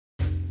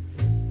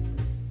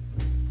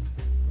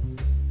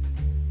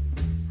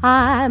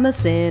I'm a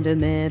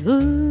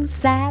sentimental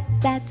sap,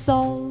 that's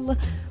all.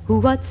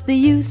 What's the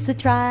use of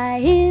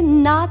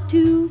trying not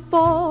to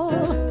fall?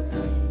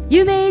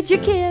 You made your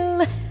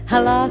kill, I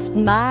lost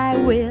my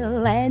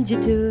will, and you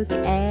took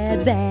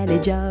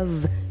advantage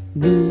of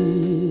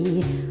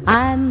me.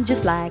 I'm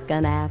just like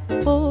an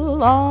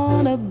apple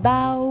on a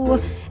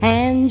bough,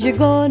 and you're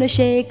gonna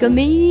shake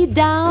me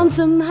down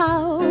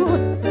somehow.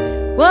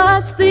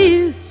 What's the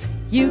use?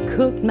 You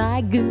cooked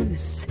my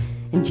goose,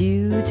 and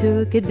you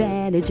took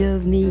advantage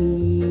of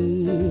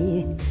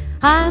me.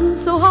 I'm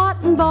so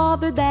hot and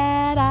bothered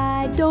that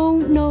I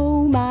don't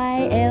know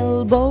my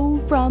elbow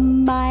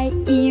from my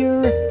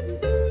ear.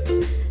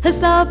 I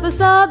suffer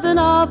something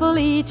awful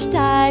each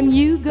time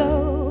you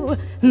go,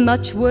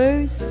 much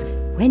worse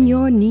when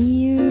you're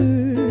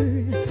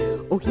near.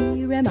 Oh,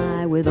 here am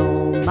I with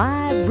all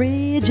my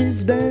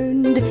bridges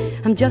burned.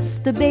 I'm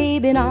just a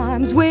babe in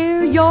arms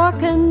where you're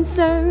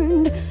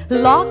concerned.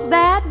 Lock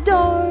that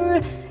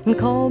door and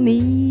call me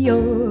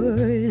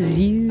yours.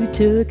 You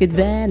took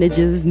advantage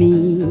of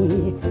me.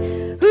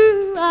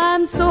 Ooh,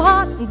 I'm so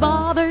hot and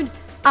bothered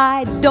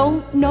I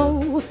don't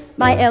know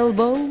my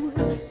elbow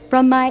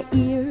from my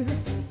ear.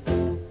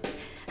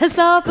 I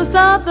suffer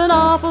something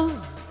awful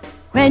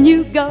when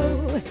you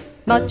go,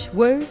 much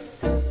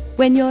worse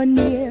when you're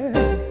near.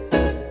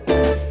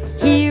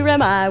 Here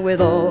am I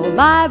with all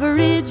my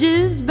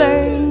bridges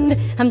burned.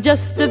 I'm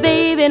just a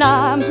babe in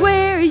arms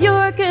where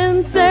you're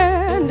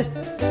concerned.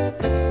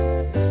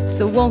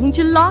 So won't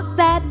you lock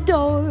that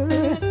door,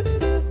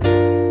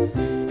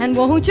 and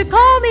won't you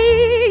call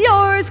me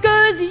yours,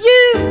 'cause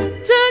you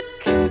took